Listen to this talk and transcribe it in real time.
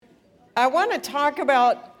I want to talk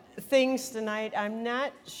about things tonight I'm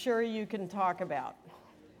not sure you can talk about.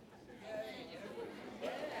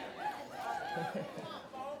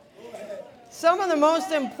 Some of the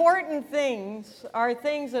most important things are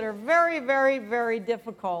things that are very, very, very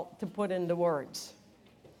difficult to put into words.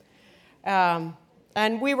 And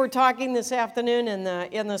we were talking this afternoon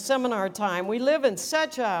in the seminar time. We live in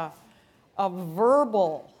such a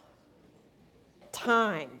verbal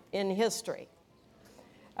time in history.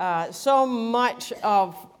 So much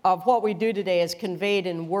of what we do today is conveyed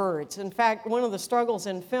in words. In fact, one of the struggles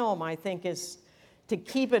in film, I think, is to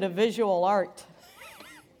keep it a visual art.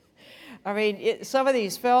 I mean, some of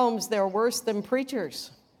these films, they're worse than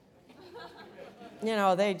preachers. You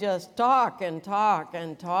know, they just talk and talk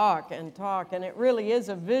and talk and talk, and it really is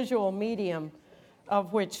a visual medium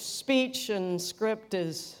of which speech and script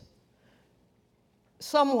is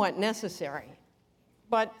somewhat necessary.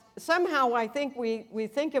 But somehow I think we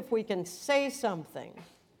think if we can say something,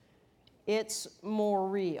 it's more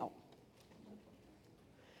real.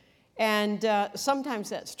 And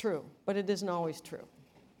sometimes that's true, but it isn't always true.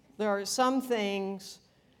 There are some things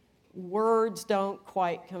words don't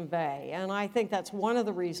quite convey, and I think that's one of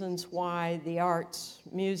the reasons why the arts,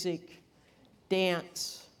 music,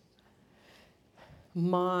 dance,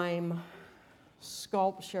 mime,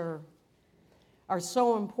 sculpture are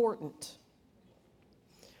so important,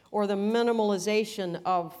 or the minimalization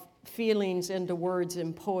of feelings into words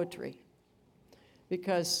in poetry,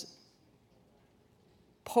 because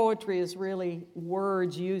poetry is really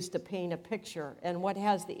words used to paint a picture, and what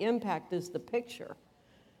has the impact is the picture,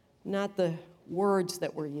 not the words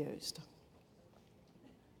that were used.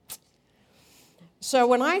 So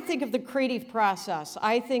when I think of the creative process,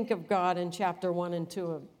 I think of God in chapter 1 and 2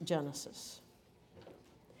 of Genesis.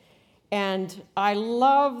 And I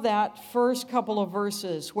love that first couple of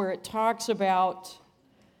verses where it talks about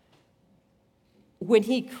when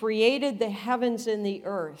he created the heavens and the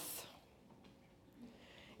earth,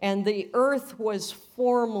 and the earth was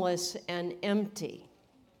formless and empty,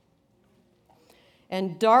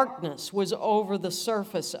 and darkness was over the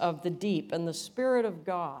surface of the deep, and the Spirit of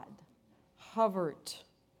God hovered.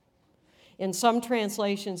 In some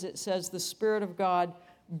translations, it says the Spirit of God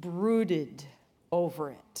brooded over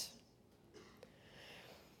it.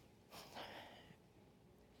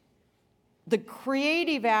 The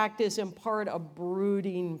creative act is in part a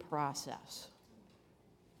brooding process.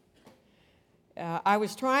 I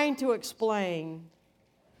was trying to explain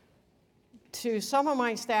to some of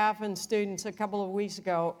my staff and students a couple of weeks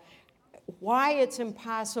ago why it's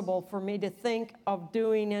impossible for me to think of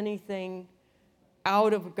doing anything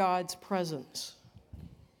out of God's presence.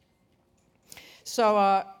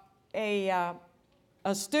 So a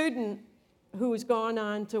student who has gone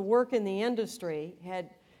on to work in the industry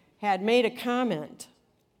had made a comment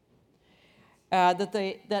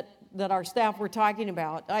that our staff were talking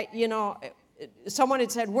about. Someone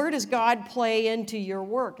had said, "Where does God play into your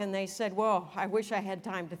work?" And they said, "Well, I wish I had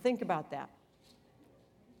time to think about that."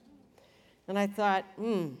 And I thought,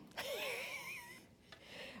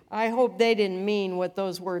 I hope they didn't mean what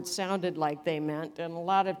those words sounded like they meant. And a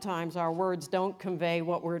lot of times our words don't convey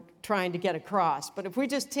what we're trying to get across. But if we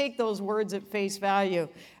just take those words at face value,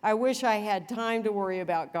 I wish I had time to worry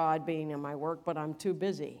about God being in my work, but I'm too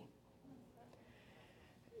busy.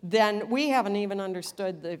 Then we haven't even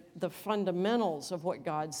understood the fundamentals of what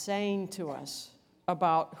God's saying to us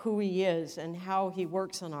about who he is and how he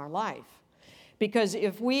works in our life. Because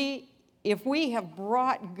if we have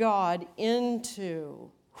brought God into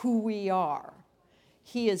who we are,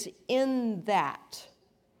 he is in that,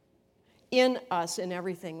 in us, in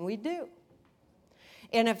everything we do.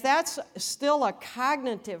 And if that's still a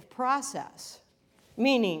cognitive process,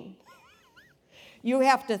 meaning you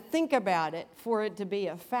have to think about it for it to be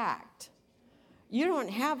a fact, you don't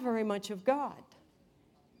have very much of God.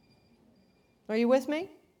 Are you with me?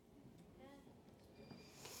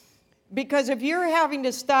 Because if you're having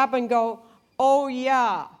to stop and go, "Oh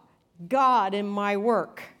yeah, God in my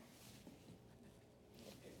work,"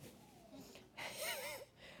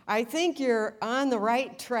 I think you're on the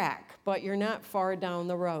right track, but you're not far down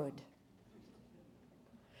the road.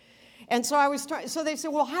 And so I was trying, so they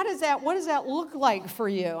said, "Well, what does that look like for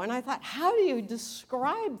you?" And I thought, how do you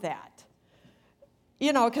describe that?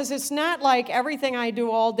 You know, because it's not like everything I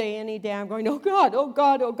do all day, any day, I'm going, "Oh God, oh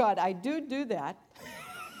God, oh God." I do that.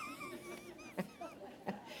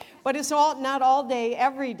 But it's not all day,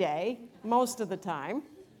 every day, most of the time.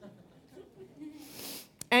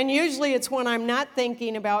 And usually it's when I'm not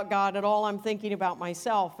thinking about God at all, I'm thinking about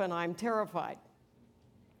myself, and I'm terrified.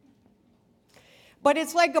 But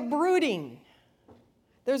it's like a brooding.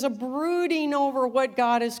 There's a brooding over what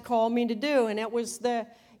God has called me to do. And it was the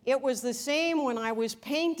same when I was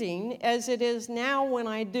painting as it is now when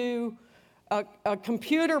I do a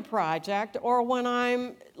computer project, or when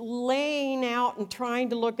I'm laying out and trying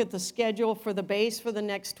to look at the schedule for the base for the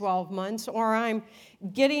next 12 months, or I'm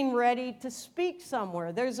getting ready to speak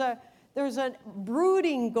somewhere. There's a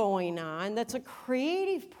brooding going on that's a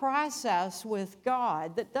creative process with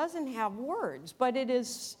God that doesn't have words, but it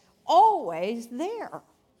is always there.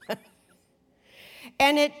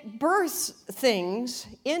 And it births things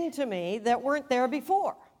into me that weren't there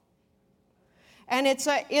before. And it's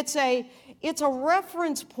a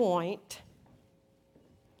reference point,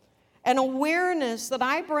 an awareness that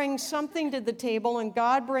I bring something to the table and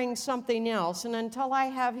God brings something else. And until I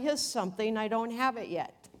have His something, I don't have it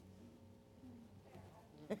yet.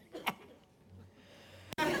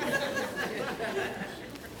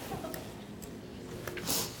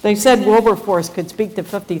 They said Wilberforce could speak to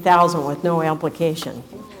 50,000 with no application.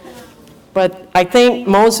 But I think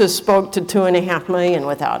Moses spoke to 2.5 million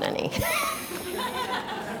without any.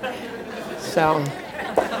 So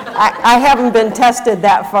I haven't been tested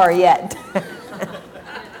that far yet.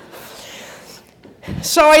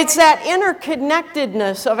 So it's that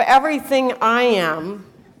interconnectedness of everything I am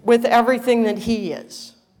with everything that He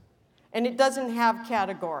is. And it doesn't have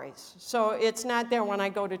categories. So it's not there when I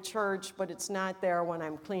go to church, but it's not there when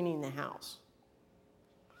I'm cleaning the house.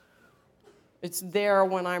 It's there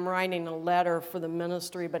when I'm writing a letter for the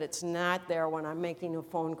ministry, but it's not there when I'm making a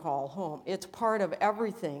phone call home. It's part of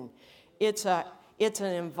everything. It's an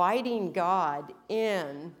inviting God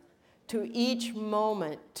in to each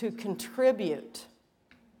moment to contribute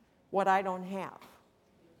what I don't have,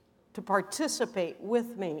 to participate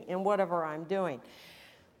with me in whatever I'm doing.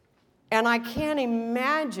 And I can't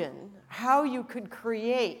imagine how you could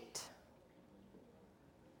create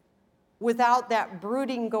without that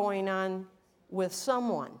brooding going on with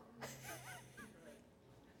someone.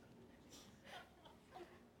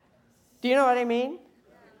 Do you know what I mean?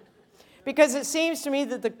 Because it seems to me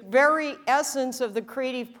that the very essence of the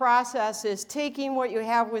creative process is taking what you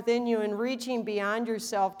have within you and reaching beyond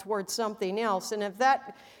yourself towards something else. And if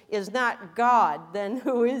that is not God, then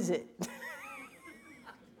who is it?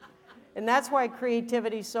 And that's why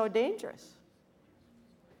creativity is so dangerous.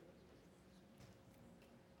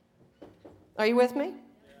 Are you with me?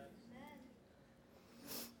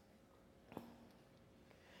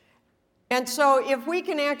 And so if we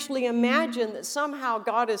can actually imagine that somehow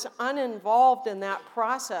God is uninvolved in that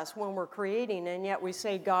process when we're creating, and yet we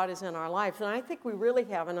say God is in our life, then I think we really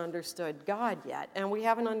haven't understood God yet. And we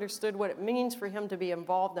haven't understood what it means for Him to be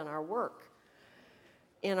involved in our work,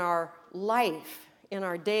 in our life, in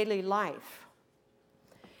our daily life.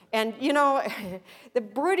 And you know, the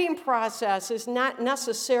brooding process is not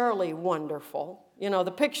necessarily wonderful. You know,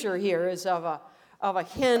 the picture here is of a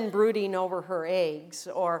hen brooding over her eggs,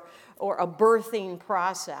 or a birthing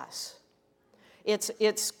process.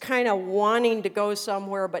 It's kind of wanting to go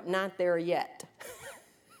somewhere but not there yet.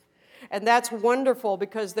 And that's wonderful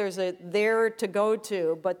because there's a there to go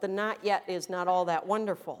to, but the not yet is not all that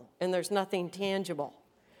wonderful, and there's nothing tangible.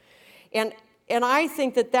 And I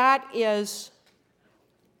think that is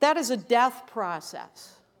a death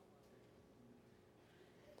process.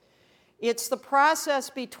 It's the process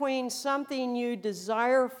between something you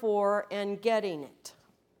desire for and getting it.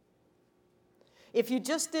 If you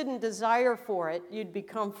just didn't desire for it, you'd be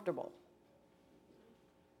comfortable.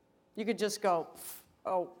 You could just go,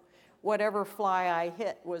 oh, whatever fly I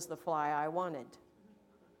hit was the fly I wanted.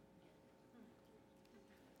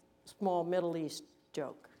 Small Middle East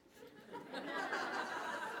joke.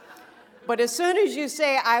 But as soon as you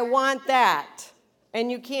say, I want that,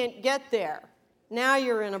 and you can't get there, now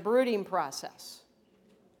you're in a brooding process.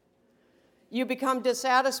 You become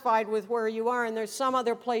dissatisfied with where you are, and there's some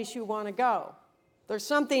other place you want to go. There's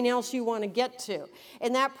something else you want to get to.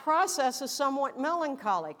 And that process is somewhat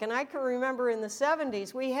melancholic. And I can remember in the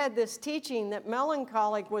 70s, we had this teaching that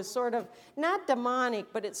melancholic was sort of not demonic,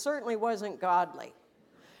 but it certainly wasn't godly.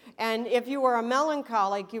 And if you were a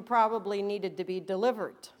melancholic, you probably needed to be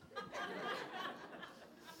delivered.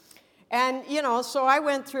 And, you know, so I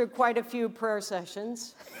went through quite a few prayer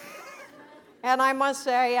sessions. And I must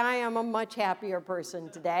say, I am a much happier person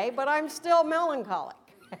today, but I'm still melancholic.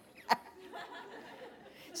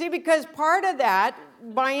 See, because part of that,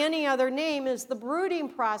 by any other name, is the brooding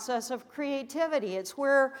process of creativity. It's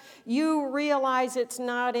where you realize it's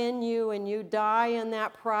not in you and you die in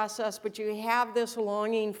that process, but you have this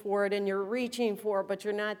longing for it and you're reaching for it, but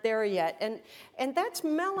you're not there yet. And that's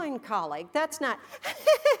melancholic. That's not,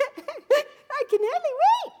 I can hardly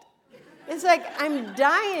wait. It's like, I'm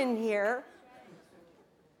dying here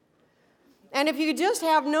And if you just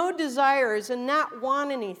have no desires and not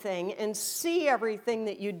want anything and see everything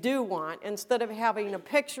that you do want, instead of having a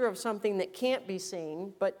picture of something that can't be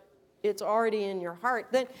seen, but it's already in your heart,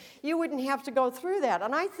 then you wouldn't have to go through that.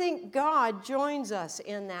 And I think God joins us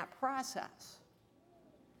in that process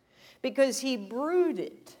because he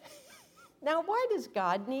brooded. Now, why does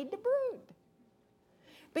God need to brood?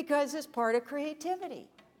 Because it's part of creativity.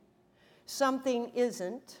 Something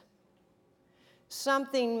isn't,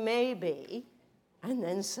 something may be, and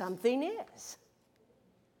then something is.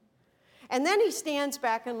 And then he stands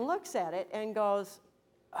back and looks at it and goes,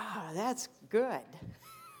 oh, that's good.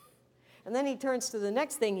 And then he turns to the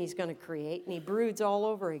next thing he's going to create, and he broods all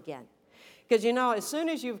over again. Because, you know, as soon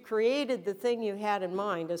as you've created the thing you had in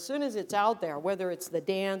mind, as soon as it's out there, whether it's the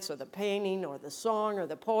dance or the painting or the song or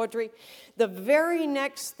the poetry, the very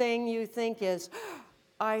next thing you think is,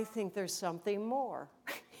 I think there's something more.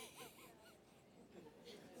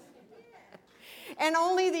 And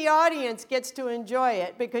only the audience gets to enjoy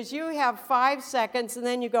it because you have 5 seconds and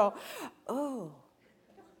then you go, oh.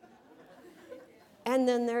 And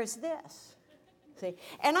then there's this. See?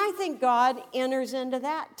 And I think God enters into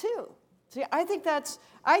that too. See, I think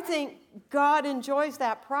God enjoys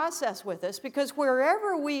that process with us because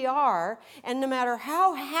wherever we are, and no matter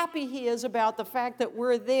how happy he is about the fact that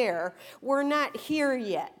we're there, we're not here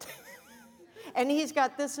yet. And he's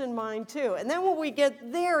got this in mind too. And then when we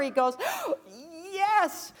get there, he goes, oh,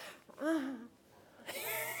 yes.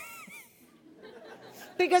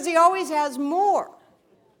 Because he always has more.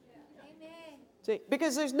 See,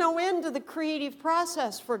 because there's no end to the creative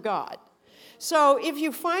process for God. So if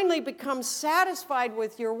you finally become satisfied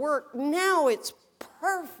with your work, now it's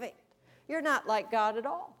perfect. You're not like God at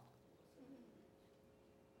all.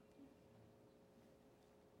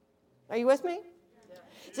 Are you with me? Yeah.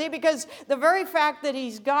 See, because the very fact that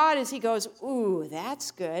he's God is he goes, ooh,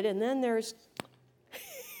 that's good. And then there's,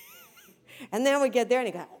 and then we get there and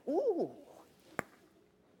he goes, ooh.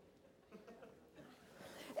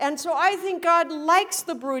 And so I think God likes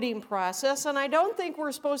the brooding process, and I don't think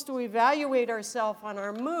we're supposed to evaluate ourselves on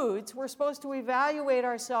our moods. We're supposed to evaluate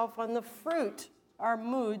ourselves on the fruit our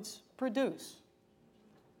moods produce.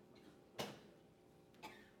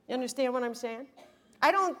 You understand what I'm saying?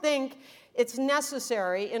 I don't think it's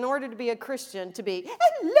necessary in order to be a Christian to be,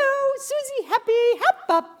 hello, Susie, happy, hop,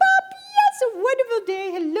 hop, hop, yes, a wonderful day,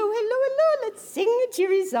 hello, hello, hello, let's sing a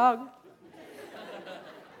cheery song.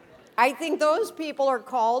 I think those people are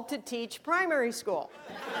called to teach primary school.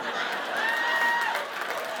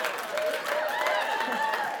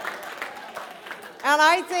 And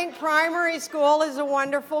I think primary school is a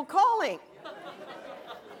wonderful calling.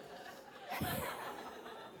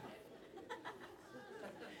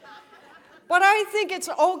 But I think it's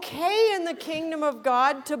okay in the kingdom of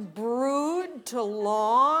God to brood, to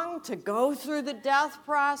long, to go through the death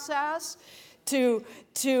process, to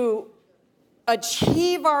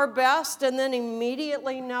achieve our best and then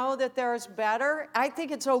immediately know that there's better. I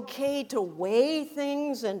think it's okay to weigh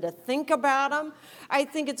things and to think about them. I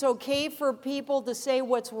think it's okay for people to say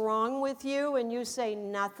what's wrong with you and you say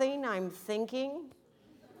nothing, I'm thinking.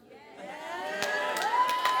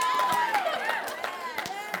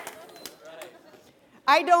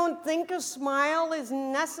 I don't think a smile is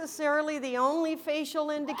necessarily the only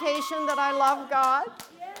facial indication that I love God.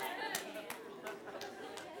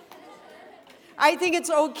 I think it's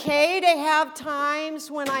okay to have times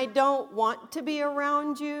when I don't want to be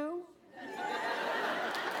around you.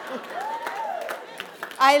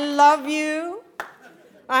 I love you.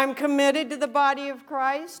 I'm committed to the body of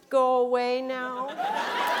Christ. Go away now.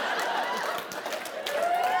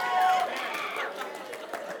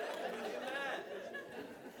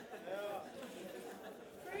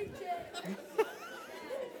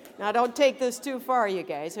 Now, don't take this too far, you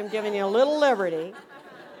guys. I'm giving you a little liberty.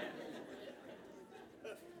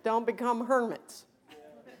 Don't become hermits.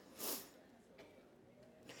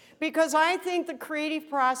 Because I think the creative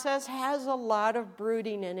process has a lot of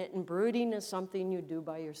brooding in it, and brooding is something you do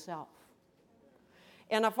by yourself.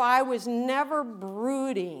 And if I was never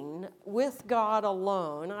brooding with God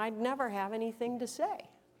alone, I'd never have anything to say.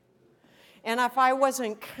 And if I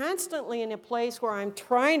wasn't constantly in a place where I'm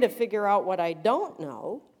trying to figure out what I don't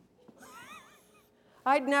know,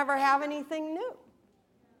 I'd never have anything new.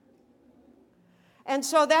 And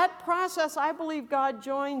so that process, I believe God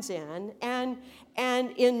joins in and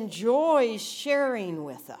enjoys sharing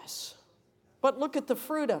with us. But look at the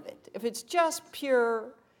fruit of it. If it's just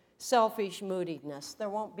pure selfish moodiness, there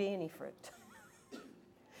won't be any fruit.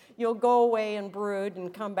 You'll go away and brood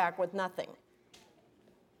and come back with nothing.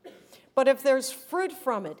 But if there's fruit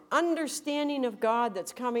from it, understanding of God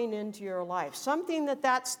that's coming into your life, something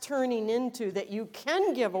that's turning into that you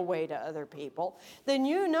can give away to other people, then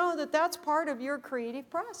you know that that's part of your creative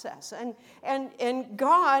process. And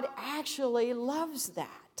God actually loves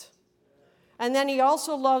that. And then he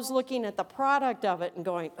also loves looking at the product of it and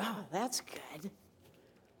going, oh, that's good.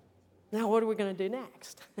 Now what are we going to do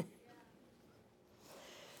next?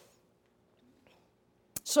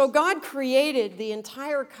 So God created the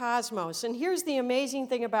entire cosmos. And here's the amazing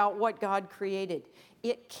thing about what God created.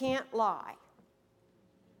 It can't lie.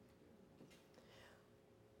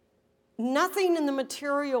 Nothing in the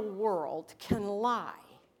material world can lie.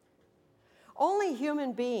 Only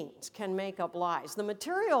human beings can make up lies. The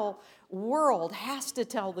material world has to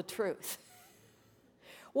tell the truth.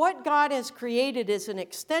 What God has created is an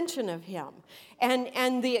extension of him.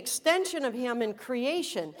 And the extension of him in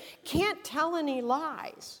creation can't tell any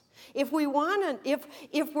lies. If we want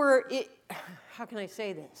to, how can I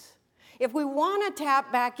say this? If we want to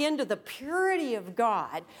tap back into the purity of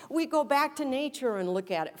God, we go back to nature and look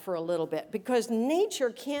at it for a little bit, because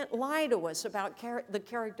nature can't lie to us about the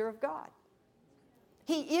character of God.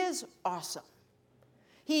 He is awesome.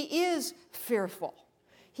 He is fearful.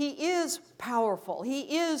 He is powerful.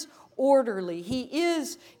 He is orderly. He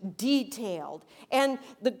is detailed. And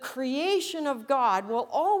the creation of God will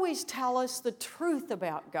always tell us the truth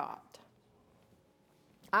about God.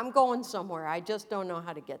 I'm going somewhere. I just don't know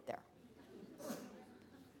how to get there.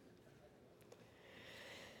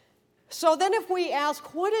 So then if we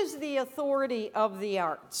ask, what is the authority of the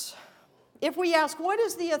arts? If we ask, what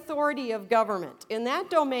is the authority of government? In that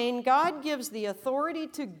domain, God gives the authority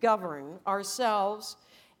to govern ourselves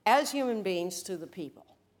as human beings to the people.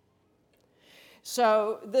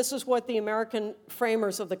 So this is what the American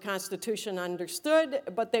framers of the Constitution understood,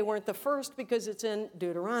 but they weren't the first, because it's in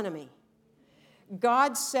Deuteronomy.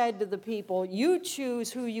 God said to the people, you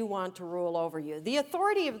choose who you want to rule over you. The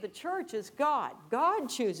authority of the church is God. God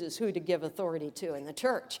chooses who to give authority to in the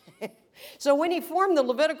church. So when he formed the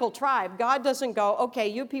Levitical tribe, God doesn't go, okay,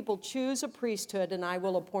 you people choose a priesthood and I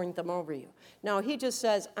will appoint them over you. No, he just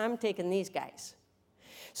says, I'm taking these guys.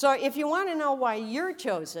 So if you want to know why you're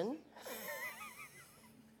chosen,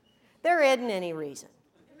 there isn't any reason.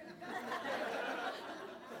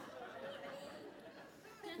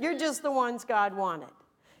 You're just the ones God wanted.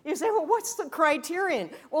 You say, well, what's the criterion?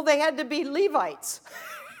 Well, they had to be Levites.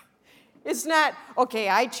 It's not, okay,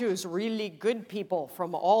 I choose really good people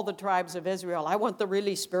from all the tribes of Israel. I want the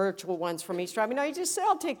really spiritual ones from each tribe. No, you just say,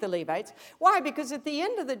 I'll take the Levites. Why? Because at the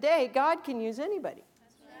end of the day, God can use anybody.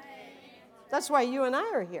 That's why you and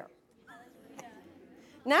I are here.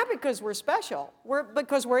 Not because we're special,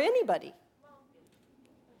 because we're anybody.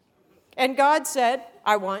 And God said,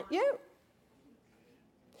 I want you.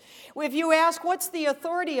 If you ask, what's the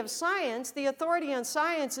authority of science? The authority on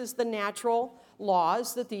science is the natural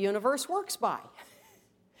laws that the universe works by.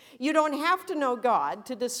 You don't have to know God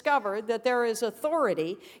to discover that there is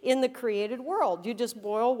authority in the created world. You just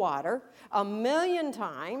boil water 1,000,000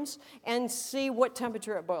 times and see what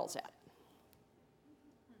temperature it boils at.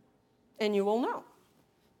 And you will know.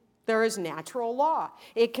 There is natural law.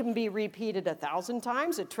 It can be repeated 1,000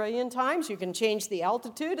 times, 1,000,000,000,000 times. You can change the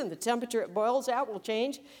altitude, and the temperature it boils at will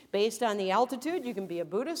change based on the altitude. You can be a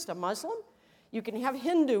Buddhist, a Muslim. You can have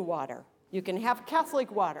Hindu water. You can have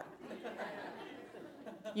Catholic water.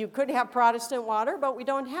 You could have Protestant water, but we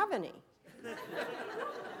don't have any.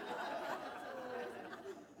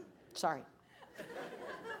 Sorry.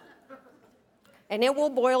 And it will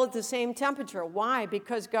boil at the same temperature. Why?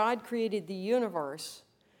 Because God created the universe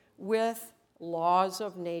with laws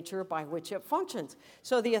of nature by which it functions.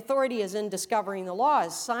 So the authority is in discovering the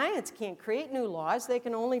laws. Science can't create new laws. They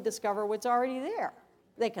can only discover what's already there.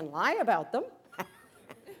 They can lie about them.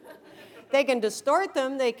 They can distort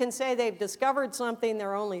them. They can say they've discovered something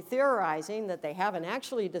they're only theorizing that they haven't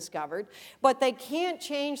actually discovered. But they can't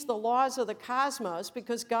change the laws of the cosmos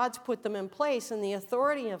because God's put them in place, and the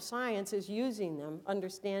authority of science is using them,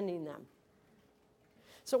 understanding them.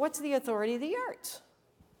 So what's the authority of the arts?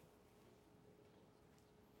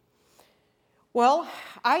 Well,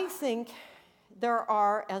 I think there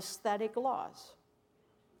are aesthetic laws.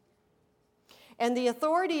 And the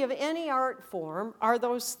authority of any art form are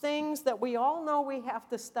those things that we all know we have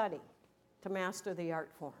to study to master the art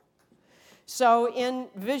form. So in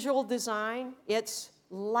visual design, it's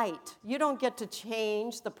light. You don't get to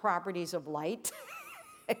change the properties of light.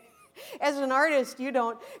 As an artist, you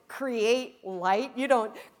don't create light, you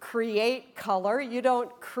don't create color, you don't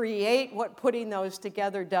create what putting those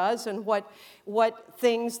together does and what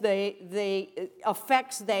things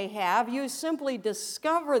effects they have. You simply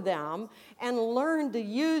discover them and learn to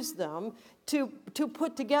use them to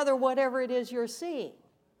put together whatever it is you're seeing.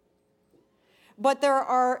 But there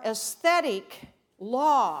are aesthetic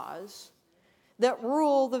laws that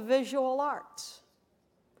rule the visual arts.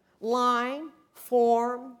 Line,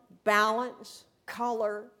 form, balance,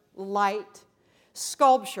 color, light,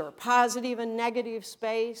 sculpture, positive and negative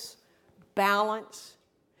space, balance,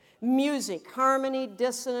 music, harmony,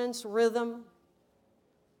 dissonance, rhythm,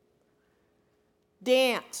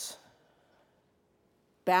 dance,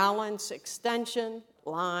 balance, extension,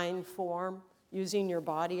 line, form, using your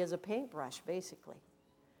body as a paintbrush, basically,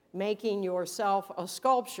 making yourself a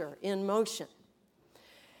sculpture in motion.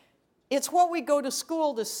 It's what we go to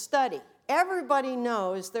school to study. Everybody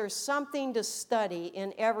knows there's something to study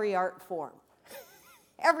in every art form.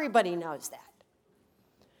 Everybody knows that.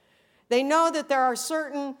 They know that there are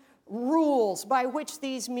certain rules by which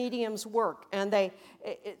these mediums work, and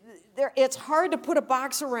it's hard to put a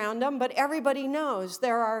box around them, but everybody knows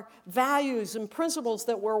there are values and principles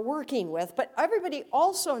that we're working with. But everybody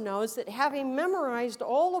also knows that having memorized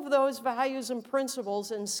all of those values and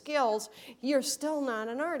principles and skills, you're still not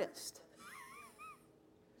an artist.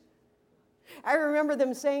 I remember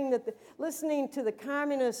them saying that listening to the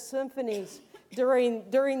communist symphonies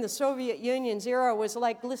during the Soviet Union's era was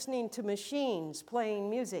like listening to machines playing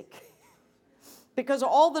music, because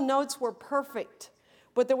all the notes were perfect,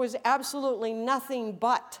 but there was absolutely nothing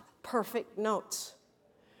but perfect notes.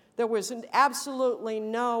 There was absolutely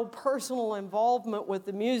no personal involvement with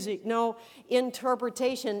the music, no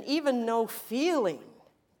interpretation, even no feeling.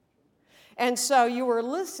 And so you were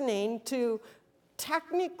listening to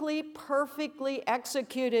technically perfectly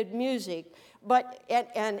executed music,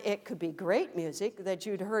 and it could be great music that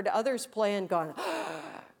you'd heard others play and gone,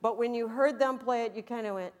 but when you heard them play it, you kind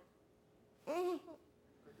of went,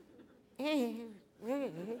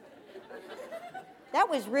 that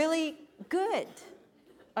was really good,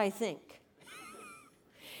 I think.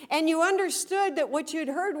 And you understood that what you'd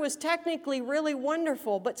heard was technically really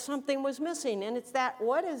wonderful, but something was missing. And it's that,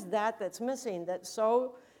 what is that that's missing that's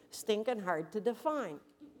so stinking hard to define?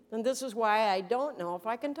 And this is why I don't know if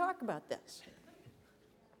I can talk about this.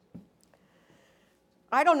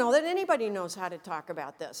 I don't know that anybody knows how to talk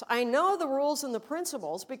about this. I know the rules and the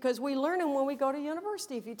principles because we learn them when we go to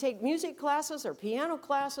university. If you take music classes or piano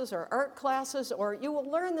classes or art classes, or you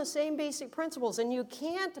will learn the same basic principles, and you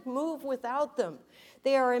can't move without them.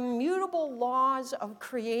 They are immutable laws of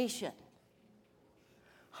creation.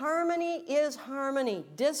 Harmony is harmony.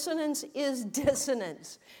 Dissonance is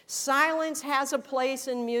dissonance. Silence has a place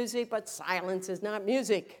in music, but silence is not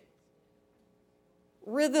music.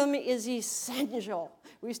 Rhythm is essential.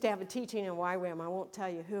 We used to have a teaching in YWAM, I won't tell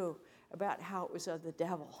you who, about how it was of the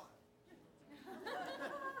devil.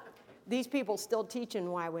 These people still teach in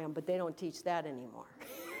YWAM, but they don't teach that anymore.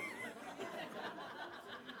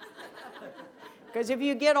 Because if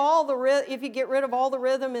you get rid of all the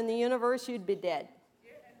rhythm in the universe, you'd be dead.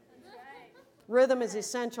 Rhythm is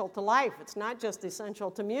essential to life. It's not just essential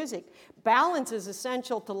to music. Balance is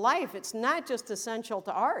essential to life. It's not just essential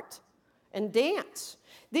to art and dance.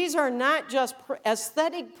 These are not just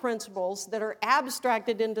aesthetic principles that are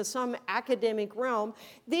abstracted into some academic realm.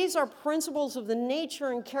 These are principles of the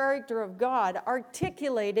nature and character of God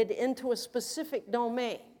articulated into a specific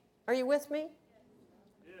domain. Are you with me?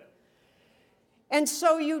 Yeah. And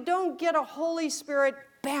so you don't get a Holy Spirit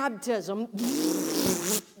baptism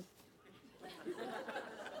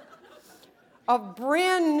of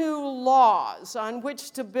brand new laws on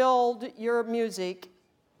which to build your music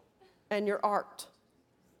and your art,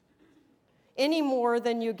 any more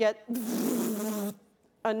than you get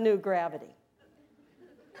a new gravity.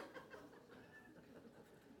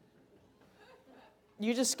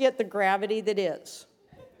 You just get the gravity that is.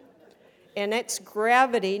 And it's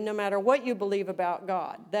gravity no matter what you believe about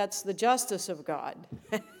God. That's the justice of God.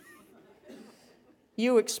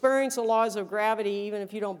 You experience the laws of gravity even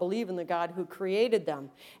if you don't believe in the God who created them.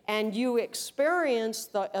 And you experience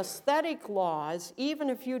the aesthetic laws even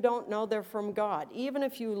if you don't know they're from God, even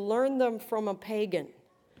if you learn them from a pagan.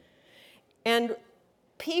 And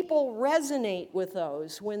people resonate with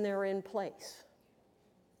those when they're in place.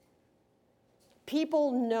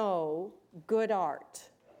 People know good art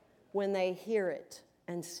when they hear it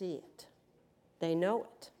and see it. They know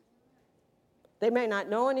it. They may not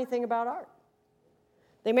know anything about art.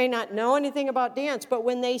 They may not know anything about dance, but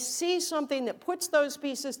when they see something that puts those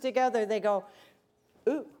pieces together, they go,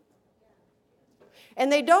 ooh.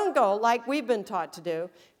 And they don't go like we've been taught to do,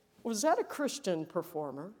 was that a Christian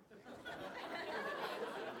performer?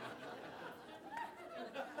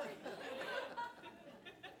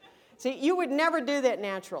 See, you would never do that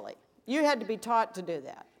naturally. You had to be taught to do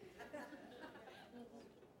that.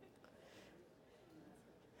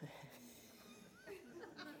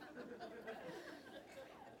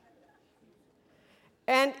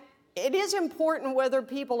 And it is important whether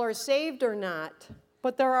people are saved or not,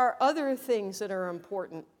 but there are other things that are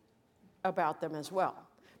important about them as well.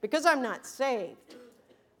 Because I'm not saved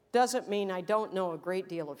doesn't mean I don't know a great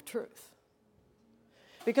deal of truth.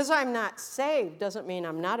 Because I'm not saved doesn't mean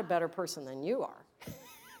I'm not a better person than you are.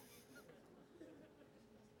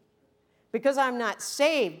 Because I'm not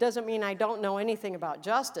saved doesn't mean I don't know anything about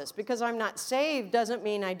justice. Because I'm not saved doesn't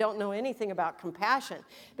mean I don't know anything about compassion.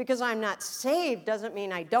 Because I'm not saved doesn't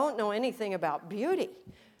mean I don't know anything about beauty.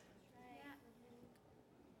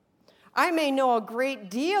 I may know a great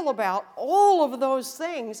deal about all of those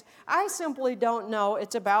things. I simply don't know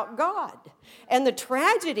it's about God. And the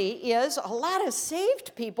tragedy is a lot of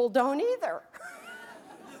saved people don't either.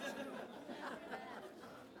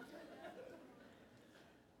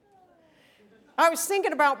 I was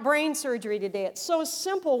thinking about brain surgery today. It's so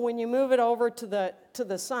simple when you move it over to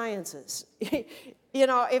the sciences. You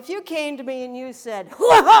know, if you came to me and you said,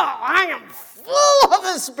 I am full of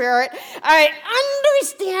the Spirit, I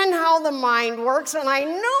understand how the mind works, and I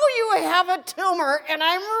know you have a tumor, and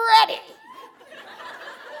I'm ready.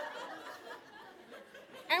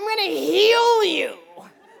 I'm going to heal you.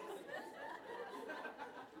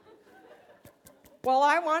 Well,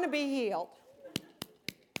 I want to be healed.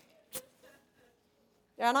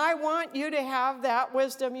 And I want you to have that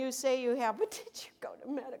wisdom you say you have. But did you go to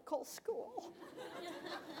medical school?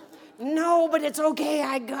 No, but it's okay.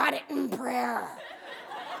 I got it in prayer.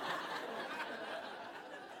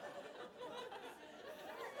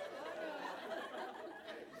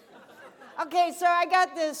 Okay, so I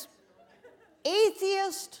got this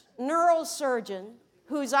atheist neurosurgeon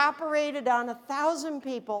who's operated on 1,000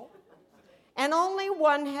 people, and only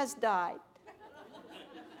one has died.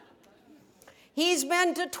 He's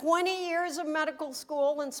been to 20 years of medical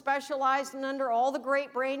school and specialized in under all the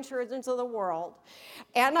great brain surgeons of the world.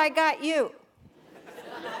 And I got you.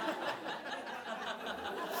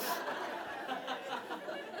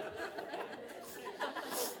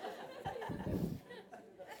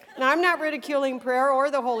 Now, I'm not ridiculing prayer or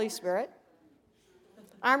the Holy Spirit.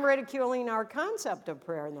 I'm ridiculing our concept of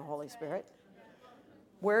prayer and the Holy Spirit,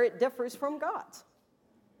 where it differs from God's.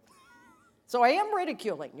 So I am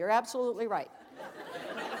ridiculing. You're absolutely right.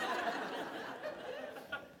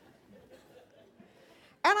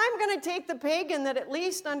 And I'm going to take the pagan that at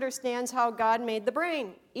least understands how God made the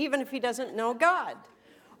brain, even if he doesn't know God,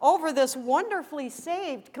 over this wonderfully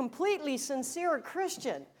saved, completely sincere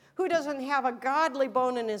Christian who doesn't have a godly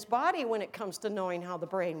bone in his body when it comes to knowing how the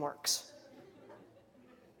brain works.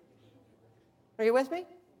 Are you with me?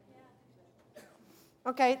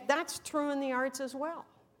 Okay, that's true in the arts as well.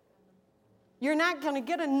 You're not going to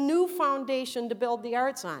get a new foundation to build the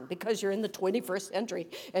arts on because you're in the 21st century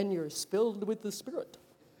and you're filled with the Spirit.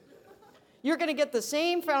 You're going to get the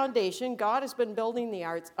same foundation God has been building the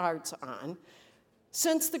arts on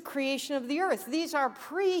since the creation of the earth. These are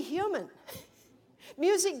pre-human.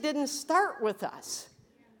 Music didn't start with us.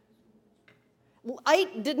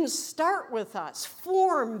 Light didn't start with us.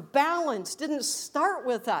 Form, balance didn't start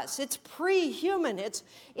with us. It's pre-human. It's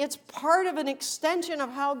part of an extension of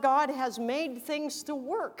how God has made things to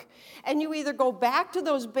work. And you either go back to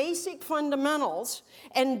those basic fundamentals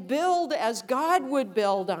and build as God would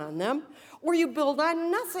build on them, or you build on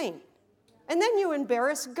nothing. And then you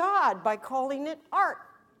embarrass God by calling it art.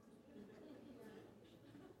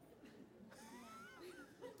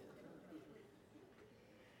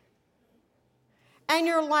 And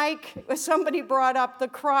you're like, somebody brought up the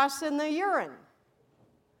cross in the urine.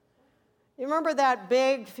 You remember that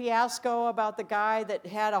big fiasco about the guy that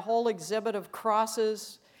had a whole exhibit of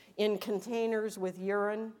crosses in containers with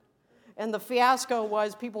urine? And the fiasco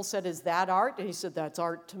was, people said, is that art? And he said, that's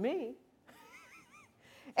art to me.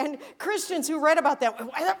 And Christians who read about that,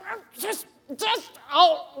 just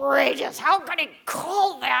outrageous. How could he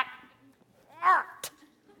call that art?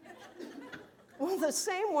 Well, the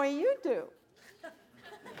same way you do.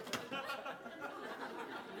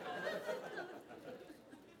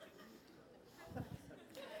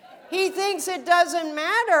 He thinks it doesn't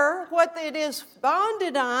matter what it is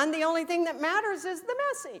founded on. The only thing that matters is the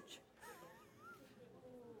message.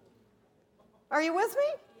 Are you with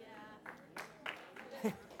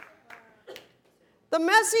me? The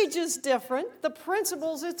message is different. The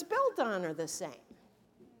principles it's built on are the same.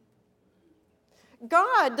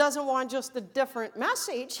 God doesn't want just a different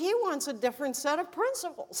message. He wants a different set of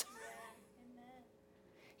principles.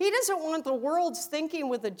 He doesn't want the world's thinking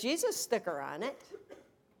with a Jesus sticker on it,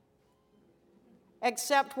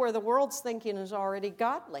 except where the world's thinking is already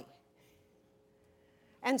godly.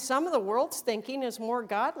 And some of the world's thinking is more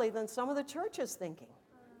godly than some of the church's thinking.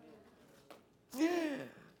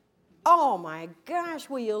 Oh my gosh,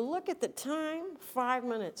 will you look at the time? 5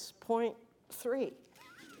 minutes, point 3.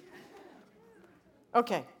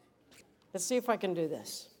 Okay, let's see if I can do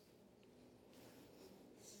this.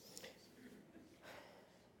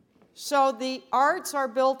 So the arts are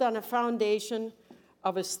built on a foundation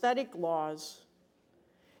of aesthetic laws,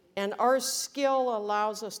 and our skill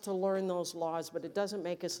allows us to learn those laws, but it doesn't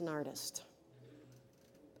make us an artist.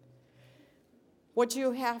 What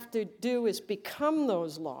you have to do is become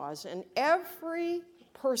those laws, and every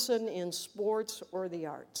person in sports or the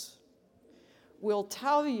arts will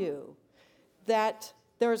tell you that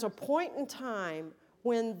there's a point in time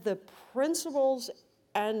when the principles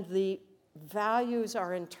and the values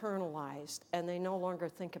are internalized and they no longer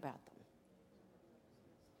think about them.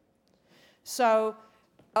 So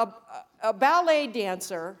a ballet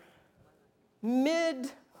dancer, I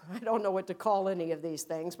don't know what to call any of these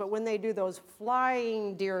things, but when they do those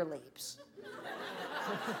flying deer leaps.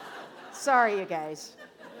 Sorry, you guys.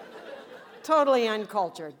 Totally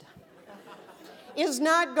uncultured. Is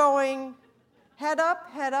not going head up,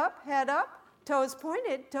 head up, head up, toes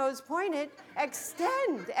pointed,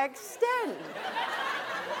 extend, extend.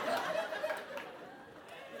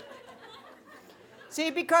 See,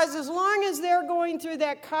 because as long as they're going through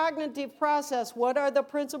that cognitive process, what are the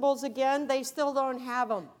principles again? They still don't have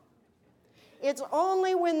them. It's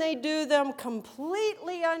only when they do them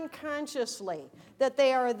completely unconsciously that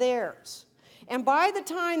they are theirs. And by the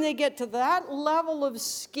time they get to that level of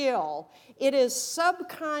skill, it is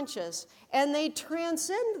subconscious, and they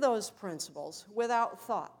transcend those principles without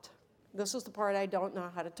thought. This is the part I don't know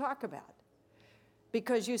how to talk about.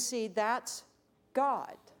 Because you see, that's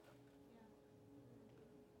God.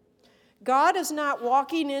 God is not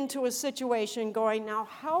walking into a situation going, now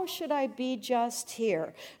how should I be just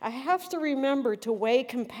here? I have to remember to weigh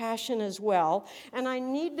compassion as well, and I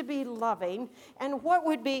need to be loving. And what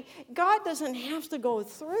would be, God doesn't have to go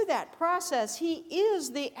through that process. He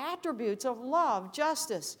is the attributes of love,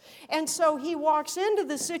 justice. And so he walks into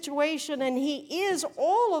the situation and he is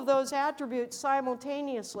all of those attributes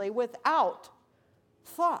simultaneously without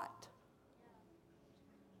thought.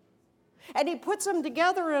 And he puts them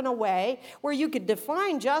together in a way where you could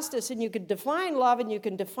define justice and you could define love and you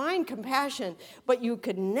can define compassion, but you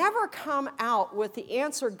could never come out with the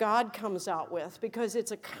answer God comes out with, because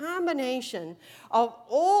it's a combination of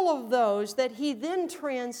all of those that he then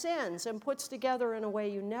transcends and puts together in a way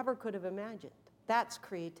you never could have imagined. That's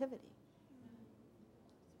creativity.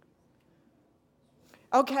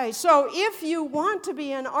 Okay, so if you want to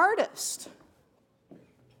be an artist,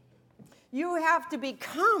 you have to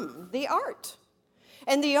become the art.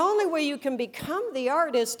 And the only way you can become the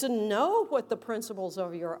art is to know what the principles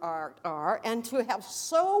of your art are and to have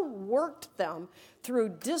so worked them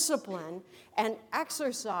through discipline and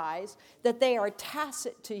exercise that they are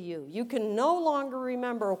tacit to you. You can no longer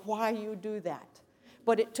remember why you do that,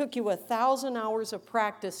 but it took you 1,000 hours of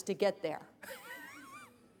practice to get there.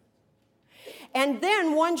 And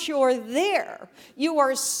then once you're there, you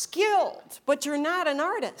are skilled, but you're not an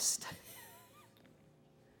artist.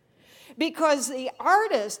 Because the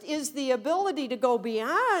artist is the ability to go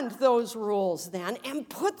beyond those rules then and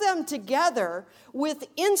put them together with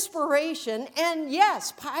inspiration and,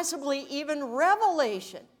 yes, possibly even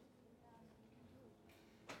revelation.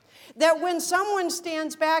 That when someone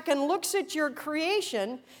stands back and looks at your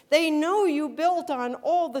creation, they know you built on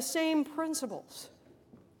all the same principles.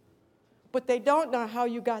 But they don't know how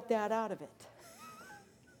you got that out of it.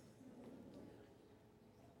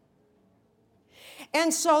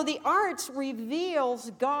 And so the arts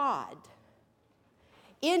reveals God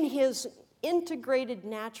in his integrated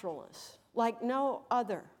naturalness like no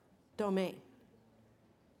other domain.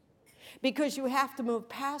 Because you have to move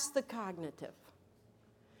past the cognitive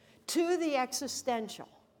to the existential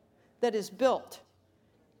that is built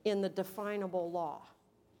in the definable law.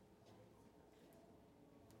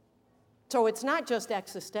 So it's not just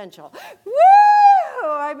existential. Woo!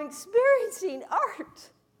 I'm experiencing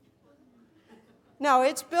art. No,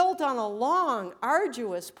 it's built on a long,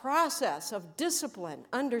 arduous process of discipline,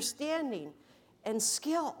 understanding, and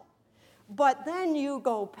skill. But then you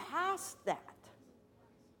go past that.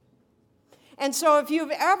 And so if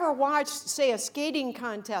you've ever watched, say, a skating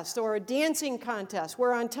contest or a dancing contest,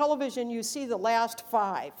 where on television you see the last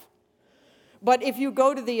 5, But if you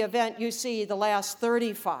go to the event, you see the last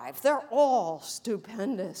 35. They're all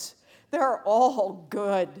stupendous. They're all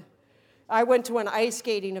good. I went to an ice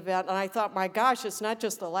skating event, and I thought, my gosh, it's not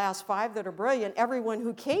just the last 5 that are brilliant. Everyone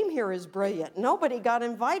who came here is brilliant. Nobody got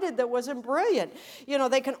invited that wasn't brilliant. You know,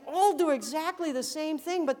 they can all do exactly the same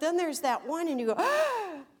thing, but then there's that one, and you go,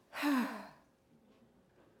 and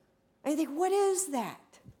you think, what is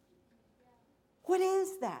that? What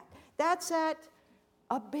is that? That's that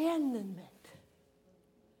abandonment.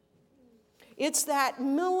 It's that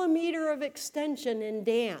millimeter of extension in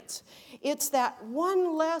dance. It's that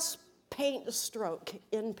one less paint stroke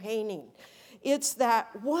in painting. It's that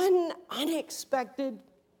one unexpected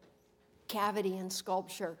cavity in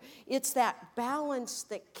sculpture. It's that balance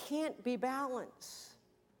that can't be balanced,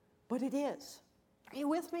 but it is. Are you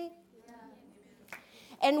with me? Yeah.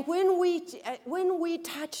 And when we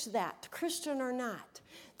touch that, Christian or not,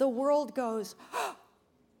 the world goes, oh,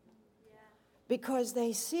 because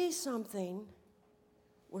they see something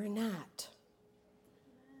we're not,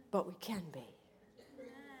 but we can be.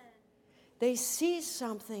 They see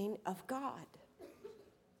something of God,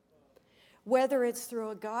 whether it's through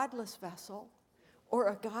a godless vessel or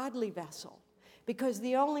a godly vessel, because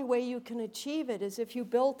the only way you can achieve it is if you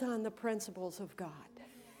built on the principles of God.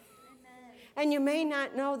 Amen. And you may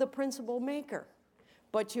not know the principle maker,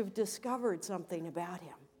 but you've discovered something about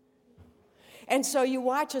him. And so you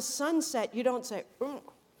watch a sunset, you don't say,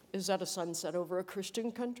 is that a sunset over a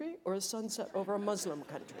Christian country or a sunset over a Muslim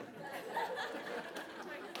country?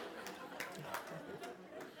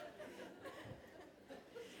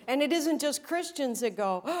 And it isn't just Christians that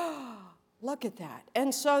go, oh, look at that.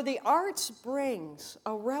 And so the arts brings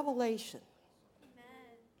a revelation,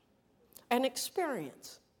 an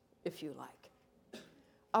experience, if you like,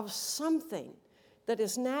 of something that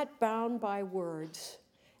is not bound by words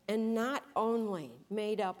and not only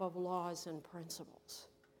made up of laws and principles,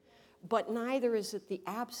 but neither is it the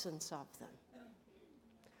absence of them.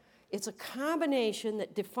 It's a combination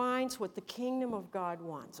that defines what the kingdom of God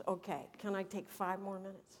wants. Okay, can I take 5 more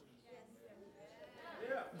minutes?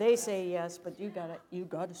 They say yes, but you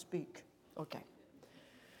got to speak. Okay.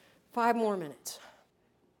 5 more minutes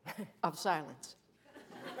of silence.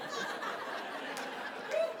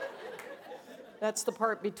 That's the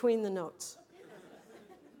part between the notes.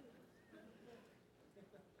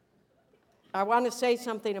 I want to say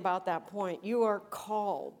something about that point. You are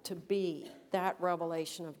called to be that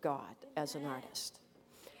revelation of God as an artist.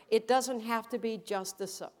 It doesn't have to be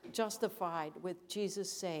justified with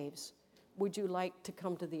Jesus saves. Would you like to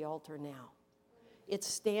come to the altar now? It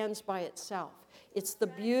stands by itself. It's the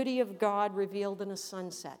beauty of God revealed in a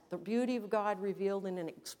sunset, the beauty of God revealed in an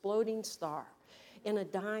exploding star, in a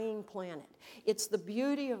dying planet. It's the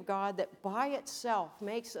beauty of God that by itself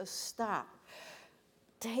makes us stop,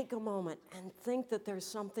 take a moment, and think that there's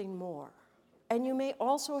something more. And you may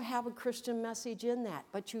also have a Christian message in that,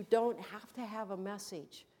 but you don't have to have a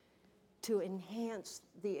message to enhance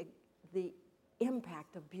the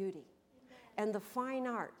impact of beauty. And the fine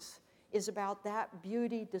arts is about that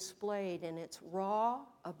beauty displayed in its raw,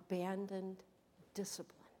 abandoned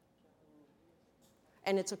discipline.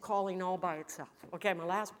 And it's a calling all by itself. Okay, my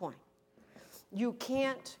last point. You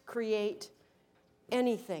can't create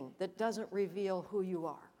anything that doesn't reveal who you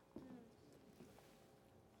are.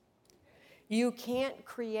 You can't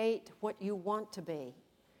create what you want to be.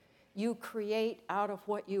 You create out of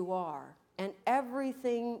what you are. And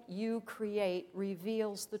everything you create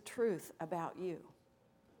reveals the truth about you,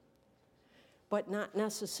 but not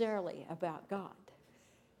necessarily about God.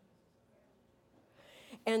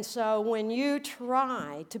 And so when you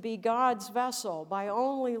try to be God's vessel by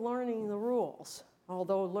only learning the rules,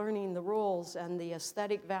 although learning the rules and the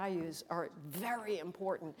aesthetic values are very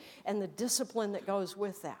important, and the discipline that goes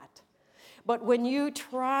with that, but when you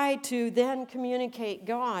try to then communicate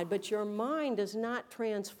God, but your mind is not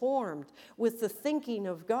transformed with the thinking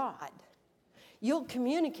of God, you'll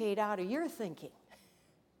communicate out of your thinking.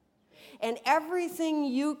 And everything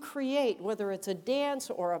you create, whether it's a dance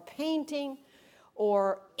or a painting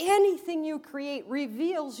or anything you create,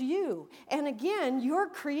 reveals you. And again, your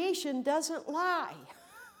creation doesn't lie.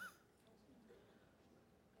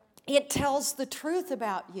 It tells the truth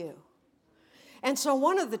about you. And so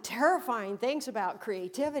one of the terrifying things about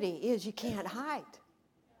creativity is you can't hide.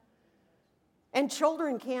 And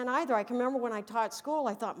children can't either. I can remember when I taught school,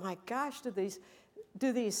 I thought, my gosh, do these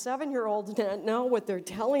 7-year-olds not know what they're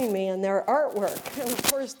telling me in their artwork? And of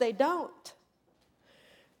course they don't.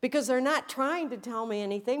 Because they're not trying to tell me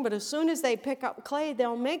anything, but as soon as they pick up clay,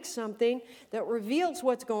 they'll make something that reveals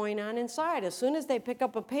what's going on inside. As soon as they pick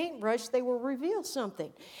up a paintbrush, they will reveal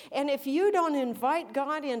something. And if you don't invite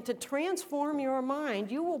God in to transform your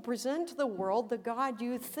mind, you will present to the world the God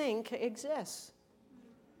you think exists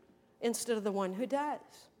instead of the one who does.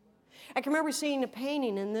 I can remember seeing a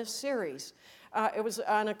painting in this series. It was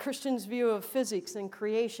on a Christian's view of physics and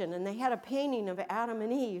creation, and they had a painting of Adam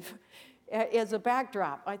and Eve as a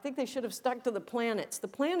backdrop. I think they should have stuck to the planets. The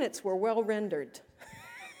planets were well rendered.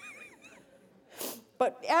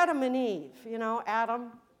 But Adam and Eve, you know,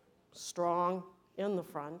 Adam, strong, in the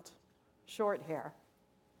front, short hair.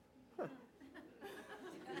 Huh.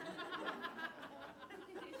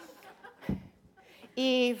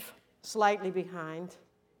 Eve, slightly behind,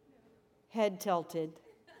 head tilted,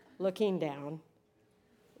 looking down,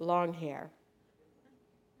 long hair.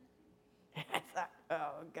 I thought,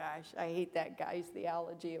 oh gosh, I hate that guy's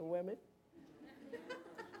theology of women.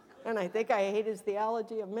 And I think I hate his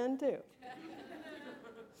theology of men too.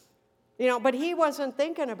 You know, but he wasn't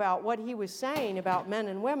thinking about what he was saying about men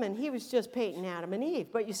and women. He was just painting Adam and Eve.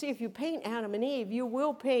 But you see, if you paint Adam and Eve, you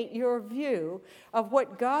will paint your view of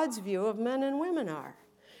what God's view of men and women are.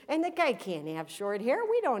 And the guy can't have short hair.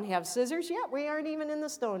 We don't have scissors yet. We aren't even in the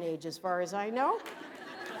Stone Age, as far as I know.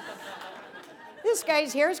 This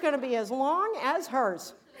guy's hair is going to be as long as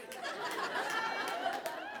hers.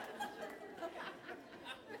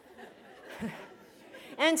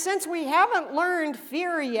 And since we haven't learned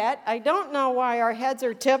fear yet, I don't know why our heads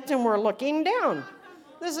are tipped and we're looking down.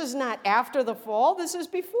 This is not after the fall. This is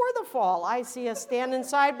before the fall. I see us standing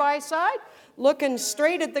side by side, looking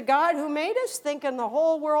straight at the God who made us, thinking the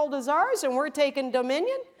whole world is ours and we're taking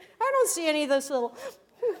dominion. I don't see any of this little...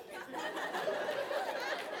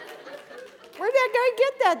 Where'd that guy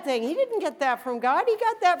get that thing? He didn't get that from God. He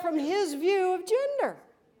got that from his view of gender.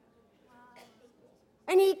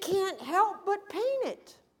 And he can't help but paint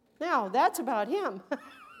it. Now, that's about him.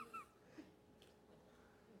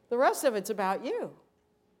 The rest of it's about you.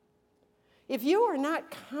 If you are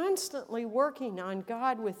not constantly working on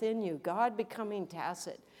God within you, God becoming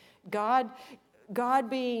tacit, God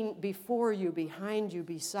being before you, behind you,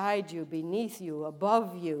 beside you, beneath you,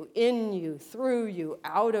 above you, in you, through you,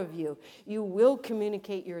 out of you, you will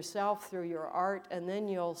communicate yourself through your art, and then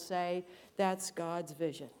you'll say, that's God's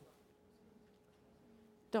vision.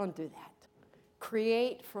 Don't do that.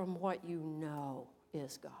 Create from what you know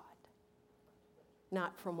is God,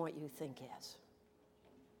 not from what you think is.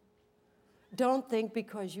 Don't think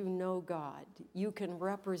because you know God, you can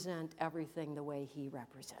represent everything the way He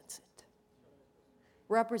represents it.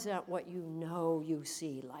 Represent what you know you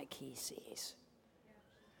see like He sees.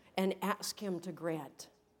 And ask Him to grant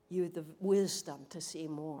you the wisdom to see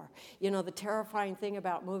more. You know, the terrifying thing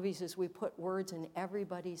about movies is we put words in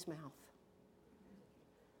everybody's mouth.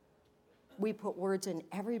 We put words in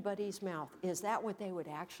everybody's mouth. Is that what they would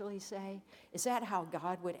actually say? Is that how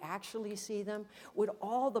God would actually see them? Would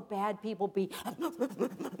all the bad people be,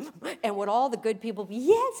 and would all the good people be,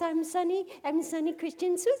 yes, I'm Sunny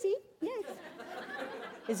Christian Susie, yes.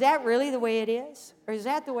 Is that really the way it is? Or is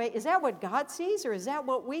that what God sees? Or is that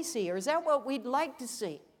what we see? Or is that what we'd like to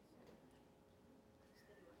see?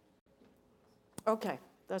 Okay,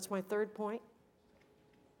 that's my third point.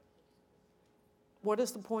 What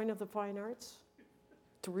is the point of the fine arts?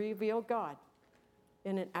 To reveal God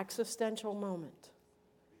in an existential moment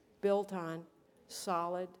built on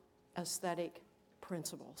solid aesthetic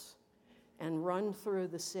principles and run through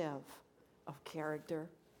the sieve of character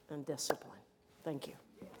and discipline. Thank you.